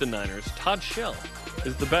 years with the Niners. Todd Shell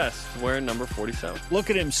is the best wearing number 47. Look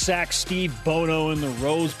at him sack Steve Bono in the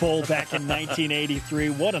Rose Bowl back in 1983.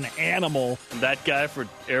 What an animal. And that guy for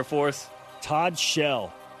Air Force. Todd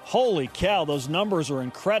Shell. Holy cow, those numbers are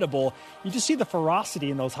incredible. You just see the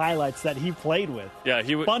ferocity in those highlights that he played with. Yeah,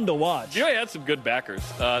 fun to watch. BYU had some good backers.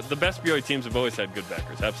 The best BYU teams have always had good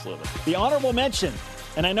backers, absolutely. The honorable mention,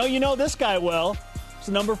 and I know you know this guy well, it's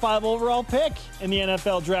the number 5 overall pick in the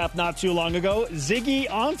NFL draft not too long ago, Ziggy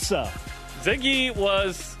Ansah. Ziggy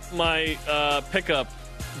was my pickup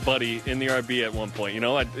buddy in the RB at one point. You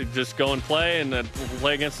know, I'd just go and play and I'd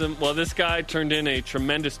play against him. Well, this guy turned in a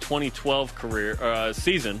tremendous 2012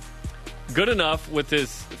 season. Good enough with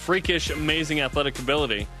his freakish, amazing athletic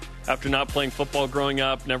ability. After not playing football growing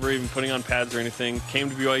up, never even putting on pads or anything, came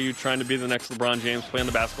to BYU trying to be the next LeBron James, play on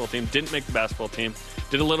the basketball team, didn't make the basketball team,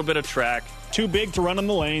 did a little bit of track. Too big to run on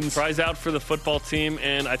the lanes. Tries out for the football team,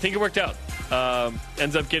 and I think it worked out.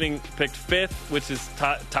 Ends up getting picked 5th, which is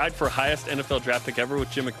tied for highest NFL draft pick ever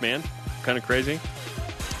with Jim McMahon. Kind of crazy.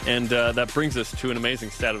 And that brings us to an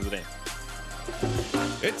amazing stat of the day.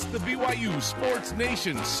 It's the BYU Sports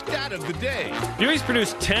Nation stat of the day. BYU's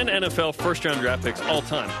produced 10 NFL first-round draft picks all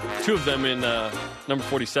time. 2 of them in number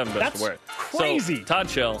 47, best to wear it. Crazy. So, Todd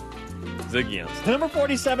Shell, Ziggy Ansah. Number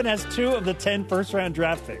 47 has 2 of the 10 first-round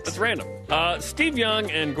draft picks. That's random. Steve Young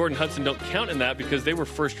and Gordon Hudson don't count in that because they were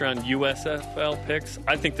first-round USFL picks.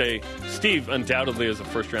 I think Steve undoubtedly is a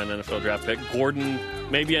first-round NFL draft pick. Gordon,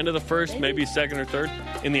 maybe end of the first, maybe second or third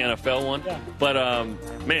in the NFL one. Yeah. But,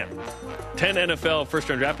 man, 10 NFL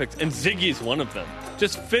first-round draft picks, and Ziggy's one of them.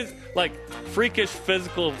 Just freakish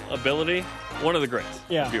physical ability. One of the greats.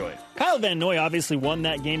 Yeah. BYU. Kyle Van Noy obviously won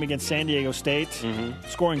that game against San Diego State,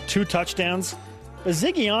 scoring 2 touchdowns. But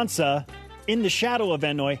Ziggy Ansah, in the shadow of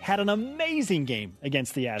Van Noy, had an amazing game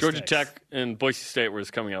against the Aztecs. Georgia Tech and Boise State were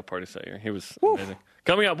his coming out parties that year. He was amazing.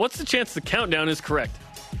 Coming up, what's the chance the countdown is correct?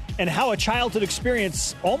 And how a childhood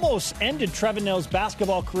experience almost ended Trevin Knell's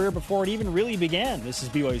basketball career before it even really began. This is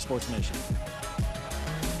BYU Sports Nation.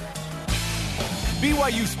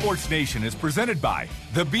 BYU Sports Nation is presented by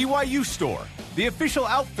The BYU Store, the official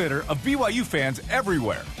outfitter of BYU fans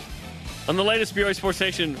everywhere. On the latest BYU Sports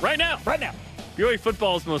Nation, right now. BYU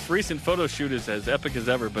football's most recent photo shoot is as epic as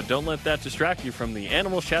ever, but don't let that distract you from the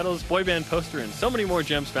Animal Shadows boy band poster and so many more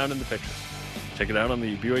gems found in the picture. Check it out on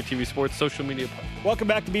the BYU TV Sports social media platform. Welcome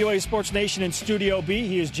back to BYU Sports Nation in Studio B.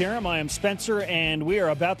 He is Jerem. I am Spencer, and we are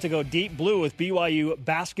about to go deep blue with BYU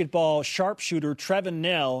basketball sharpshooter Trevin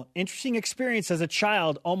Knell. Interesting experience as a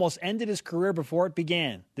child, almost ended his career before it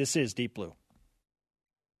began. This is Deep Blue.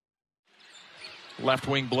 Left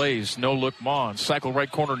wing Blaze, no look Mon. Cycle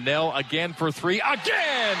right corner Knell again for 3.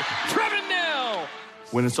 Again! Trevin Knell!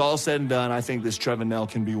 When it's all said and done, I think this Trevin Knell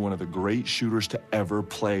can be one of the great shooters to ever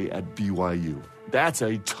play at BYU. That's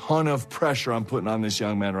a ton of pressure I'm putting on this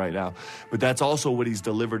young man right now. But that's also what he's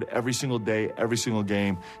delivered every single day, every single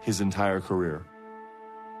game, his entire career.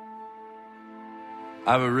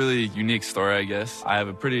 I have a really unique story, I guess. I have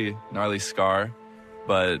a pretty gnarly scar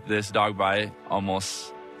but this dog bite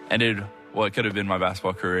almost ended what could have been my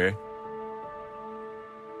basketball career.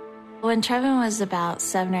 When Trevin was about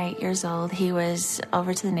 7 or 8 years old, he was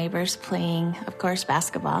over to the neighbors playing, of course,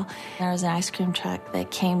 basketball. There was an ice cream truck that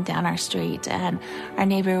came down our street, and our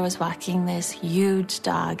neighbor was walking this huge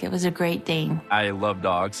dog. It was a Great Dane. I love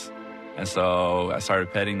dogs, and so I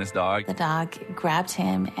started petting this dog. The dog grabbed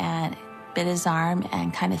him and bit his arm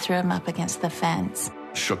and kind of threw him up against the fence.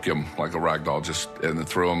 Shook him like a rag doll and then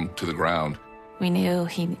threw him to the ground. We knew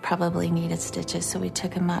he probably needed stitches, so we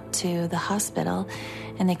took him up to the hospital,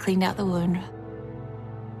 and they cleaned out the wound.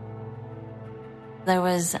 There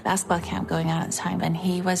was a basketball camp going on at the time, and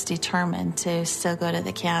he was determined to still go to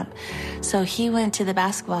the camp. So he went to the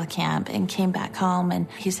basketball camp and came back home, and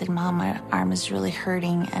he said, "Mom, my arm is really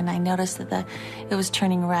hurting," and I noticed that it was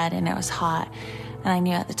turning red and it was hot. And I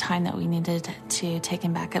knew at the time that we needed to take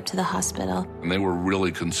him back up to the hospital. And they were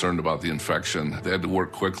really concerned about the infection. They had to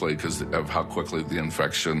work quickly because of how quickly the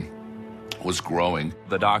infection was growing.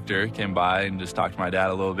 The doctor came by and just talked to my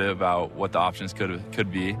dad a little bit about what the options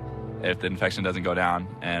could be if the infection doesn't go down,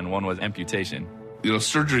 and one was amputation. You know,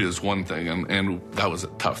 surgery is one thing, and that was a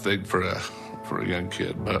tough thing for a young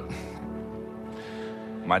kid, but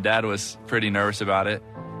my dad was pretty nervous about it,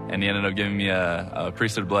 and he ended up giving me a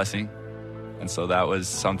priesthood blessing. And so that was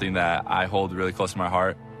something that I hold really close to my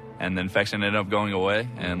heart. And the infection ended up going away,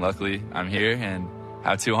 and luckily I'm here and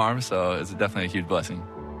have 2 arms, so it's definitely a huge blessing.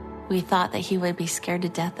 We thought that he would be scared to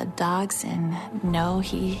death of dogs, and no,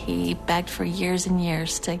 he begged for years and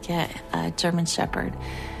years to get a German Shepherd.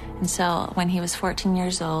 And so when he was 14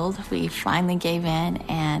 years old, we finally gave in,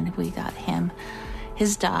 and we got him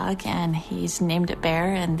his dog, and he's named it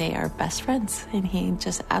Bear, and they are best friends, and he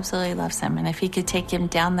just absolutely loves him. And if he could take him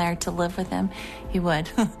down there to live with him, he would.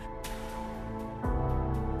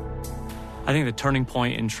 I think the turning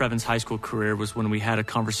point in Trevin's high school career was when we had a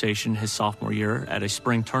conversation his sophomore year at a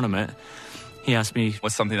spring tournament. He asked me,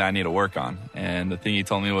 "What's something that I need to work on?" And the thing he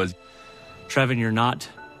told me was, "Trevin, you're not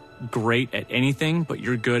great at anything, but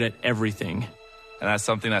you're good at everything." And that's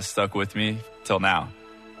something that stuck with me till now.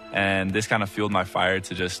 And this kind of fueled my fire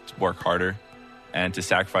to just work harder and to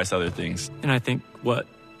sacrifice other things. And I think what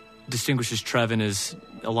distinguishes Trevin is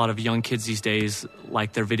a lot of young kids these days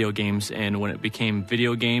like their video games, and when it became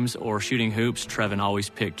video games or shooting hoops, Trevin always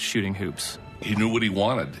picked shooting hoops. He knew what he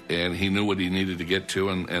wanted, and he knew what he needed to get to,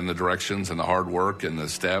 and the directions and the hard work and the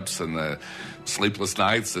steps and the sleepless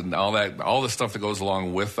nights and all the stuff that goes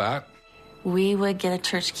along with that. We would get a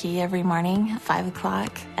church key every morning, 5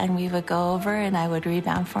 o'clock, and we would go over, and I would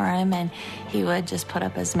rebound for him, and he would just put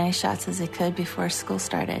up as many shots as he could before school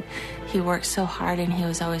started. He worked so hard, and he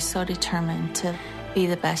was always so determined to be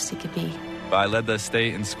the best he could be. I led the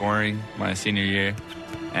state in scoring my senior year,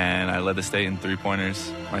 and I led the state in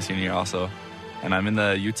three-pointers my senior year also. And I'm in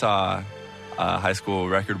the Utah high school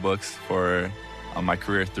record books for my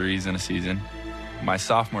career threes in a season. My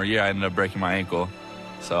sophomore year, I ended up breaking my ankle.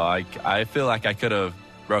 So I feel like I could have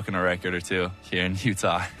broken a record or two here in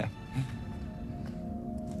Utah.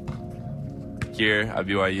 Here at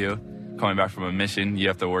BYU, coming back from a mission, you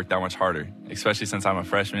have to work that much harder. Especially since I'm a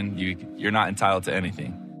freshman, you're not entitled to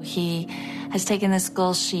anything. He has taken this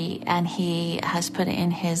goal sheet and he has put it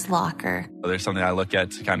in his locker. There's something I look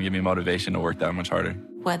at to kind of give me motivation to work that much harder.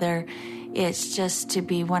 Whether it's just to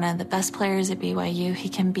be one of the best players at BYU he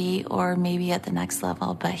can be, or maybe at the next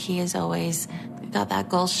level, but he has always got that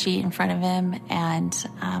goal sheet in front of him and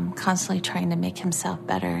constantly trying to make himself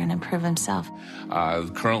better and improve himself.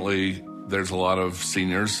 Currently, there's a lot of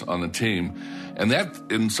seniors on the team, and that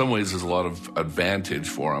in some ways is a lot of advantage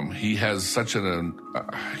for him. He has such a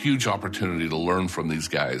huge opportunity to learn from these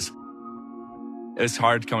guys. It's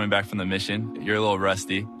hard coming back from the mission. You're a little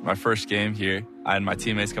rusty. My first game here, I had my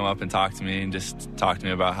teammates come up and talk to me and just talk to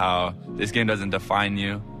me about how this game doesn't define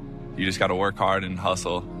you. You just got to work hard and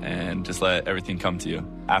hustle and just let everything come to you.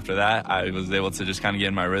 After that, I was able to just kind of get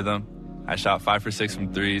in my rhythm. I shot 5 for 6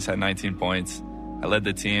 from threes, had 19 points. I led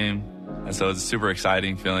the team, and so it's a super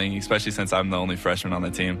exciting feeling, especially since I'm the only freshman on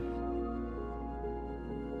the team.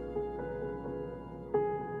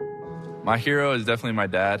 My hero is definitely my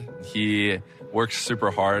dad. He works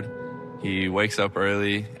super hard. He wakes up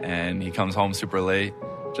early and he comes home super late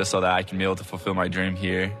just so that I can be able to fulfill my dream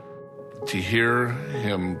here. To hear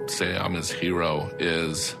him say I'm his hero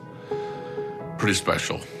is pretty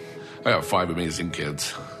special. I have 5 amazing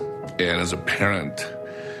kids. And as a parent,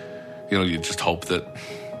 you just hope that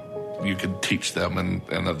you can teach them and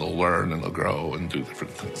that they'll learn and they'll grow and do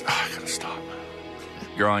different things. I gotta stop.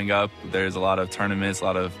 Growing up, there's a lot of tournaments, a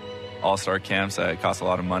lot of all-star camps that cost a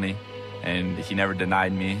lot of money. And he never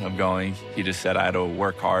denied me of going. He just said I had to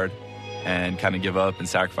work hard and kind of give up and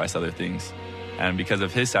sacrifice other things. And because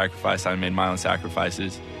of his sacrifice, I made my own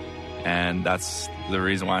sacrifices. And that's the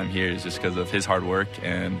reason why I'm here, is just because of his hard work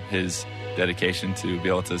and his dedication to be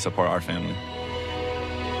able to support our family.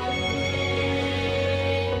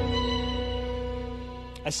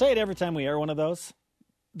 I say it every time we air one of those.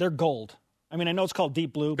 They're gold. I mean, I know it's called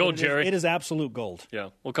Deep Blue. Gold, Jerry. It is absolute gold. Yeah,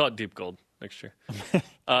 we'll call it Deep Gold next year.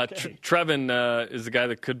 Okay. Trevin is the guy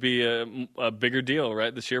that could be a bigger deal,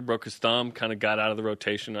 right? This year, broke his thumb, kind of got out of the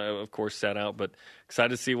rotation, of course, sat out, but excited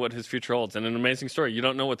to see what his future holds. And an amazing story. You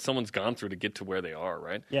don't know what someone's gone through to get to where they are,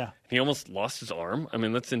 right? Yeah. He almost lost his arm. I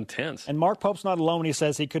mean, that's intense. And Mark Pope's not alone when he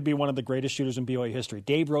says he could be one of the greatest shooters in BYU history.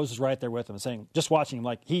 Dave Rose is right there with him, saying, just watching him,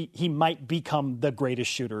 like he might become the greatest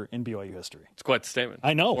shooter in BYU history. It's quite the statement.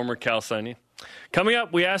 I know. Former Cal signee. Coming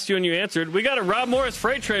up, we asked you and you answered. We got a Rob Morris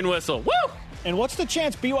freight train whistle. Woo! And what's the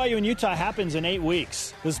chance BYU and Utah happens in 8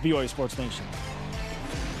 weeks? This is BYU Sports Nation.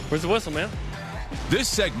 Where's the whistle, man? This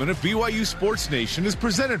segment of BYU Sports Nation is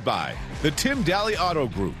presented by the Tim Daly Auto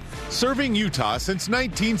Group, serving Utah since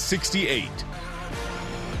 1968.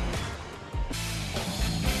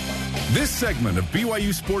 This segment of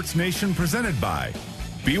BYU Sports Nation presented by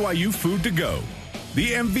BYU Food to Go,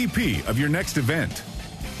 the MVP of your next event.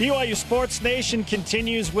 BYU Sports Nation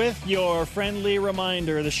continues with your friendly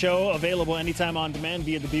reminder. The show available anytime on demand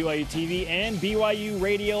via the BYU TV and BYU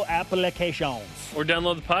radio applications. Or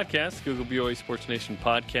download the podcast, Google BYU Sports Nation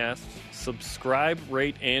podcast. Subscribe,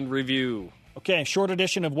 rate, and review. Okay, short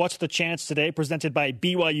edition of What's the Chance today, presented by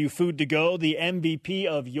BYU Food to Go, the MVP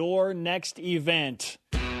of your next event.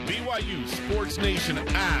 BYU Sports Nation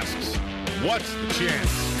asks, what's the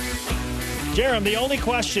chance? Jerem, the only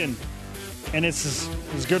question, and it's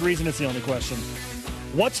good reason it's the only question,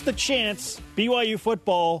 what's the chance BYU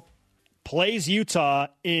football plays Utah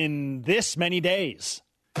in this many days?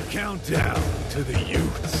 Countdown to the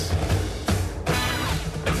Utes.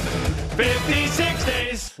 56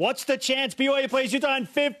 days. What's the chance BYU plays Utah in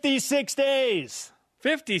 56 days?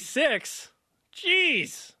 56?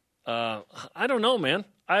 Jeez. I don't know, man.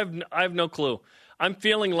 I have no clue. I'm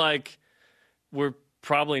feeling like we're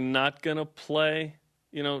probably not going to play,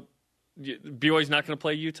 BYU's not going to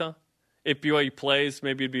play Utah. If BYU plays,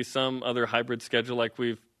 maybe it'd be some other hybrid schedule like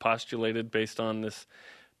we've postulated based on this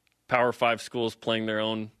Power 5 schools playing their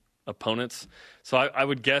own opponents. So I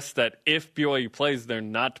would guess that if BYU plays, they're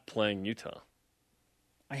not playing Utah.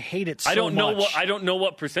 I hate it so I don't know much. I don't know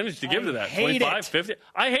what percentage to give to that. 25, 50?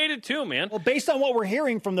 I hate it too, man. Well, based on what we're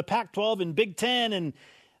hearing from the Pac-12 and Big Ten and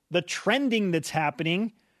the trending that's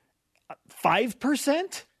happening,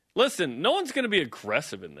 5%? Listen, no one's going to be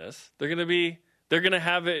aggressive in this. They're going to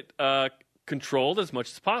have it controlled as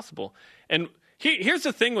much as possible. And here's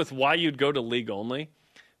the thing with why you'd go to league only.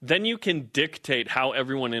 Then you can dictate how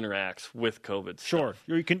everyone interacts with COVID stuff. Sure.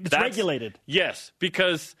 It's regulated. Yes,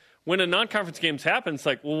 because when a non-conference game happens, it's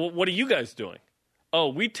like, well, what are you guys doing? Oh,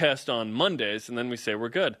 we test on Mondays, and then we say we're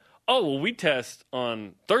good. Oh, well, we test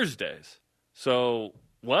on Thursdays. So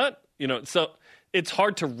what? So it's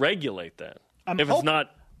hard to regulate that if it's not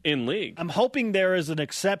in league. I'm hoping there is an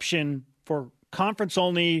exception for conference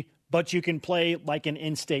only, but you can play like an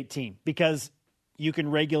in-state team because you can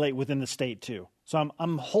regulate within the state too. So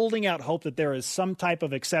I'm holding out hope that there is some type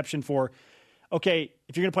of exception for, okay,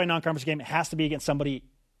 if you're going to play a non-conference game, it has to be against somebody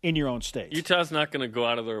in your own state. Utah's not going to go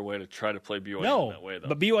out of their way to try to play BYU in that way, though.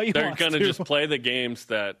 But BYU They're wants going to to just play the games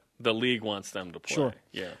that the league wants them to play. Sure.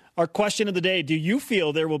 Yeah. Our question of the day, do you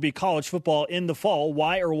feel there will be college football in the fall?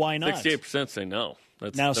 Why or why not? 68% say no.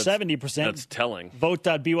 That's 70%. That's telling.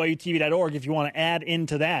 Vote.byutv.org if you want to add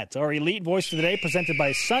into that. Our Elite Voice for the Day presented by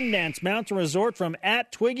Sundance Mountain Resort from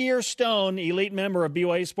 @Twiggy Stone, elite member of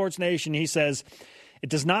BYU Sports Nation. He says, it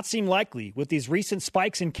does not seem likely with these recent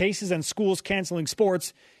spikes in cases and schools canceling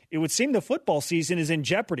sports. It would seem the football season is in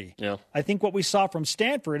jeopardy. Yeah. I think what we saw from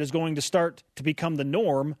Stanford is going to start to become the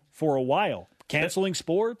norm for a while. Canceling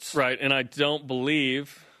sports. Right, and I don't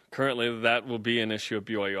believe currently that will be an issue at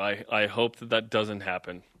BYU. I hope that doesn't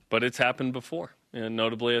happen, but it's happened before, and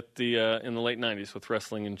notably at in the late 90s with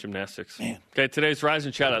wrestling and gymnastics. Man. Okay, today's Rise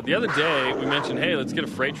and Shout Out. The other day we mentioned, hey, let's get a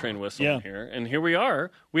freight train whistle in here, and here we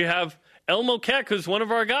are. We have Elmo Keck, who's one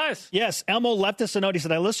of our guys. Yes, Elmo left us a note. He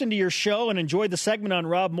said, I listened to your show and enjoyed the segment on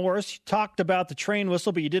Rob Morris. You talked about the train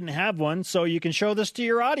whistle, but you didn't have one, so you can show this to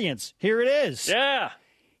your audience. Here it is. Yeah.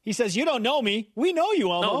 He says, you don't know me. We know you,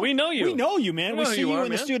 Elmo. No, we know you. We know you, man. We see you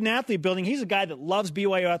in the student-athlete building. He's a guy that loves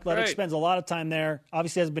BYU Athletics, spends a lot of time there.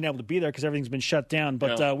 Obviously hasn't been able to be there because everything's been shut down.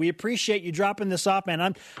 But we appreciate you dropping this off,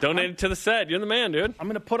 man. Donate it to the set. You're the man, dude. I'm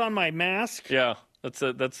going to put on my mask. Yeah, that's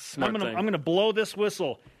a smart thing. I'm going to blow this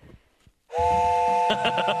whistle.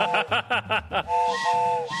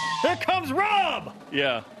 Here comes Rob!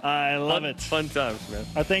 Yeah. I love it. Fun times, man.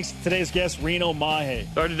 Our thanks to today's guest, Reno Mahe.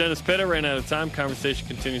 Sorry to Dennis Pitta. Ran out of time. Conversation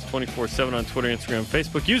continues 24/7 on Twitter, Instagram,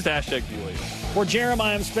 Facebook. Use the hashtag BYU. For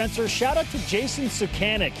Jeremiah, I'm Spencer. Shout out to Jason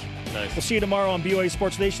Sukanik. Nice. We'll see you tomorrow on BYU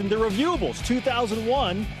Sports Nation. The Reviewables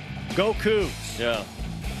 2001. Go Cougs. Yeah.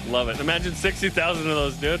 Love it. Imagine 60,000 of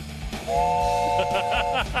those, dude.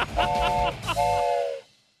 All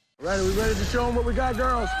right, are we ready to show them what we got,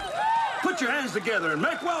 girls? Put your hands together and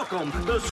make welcome the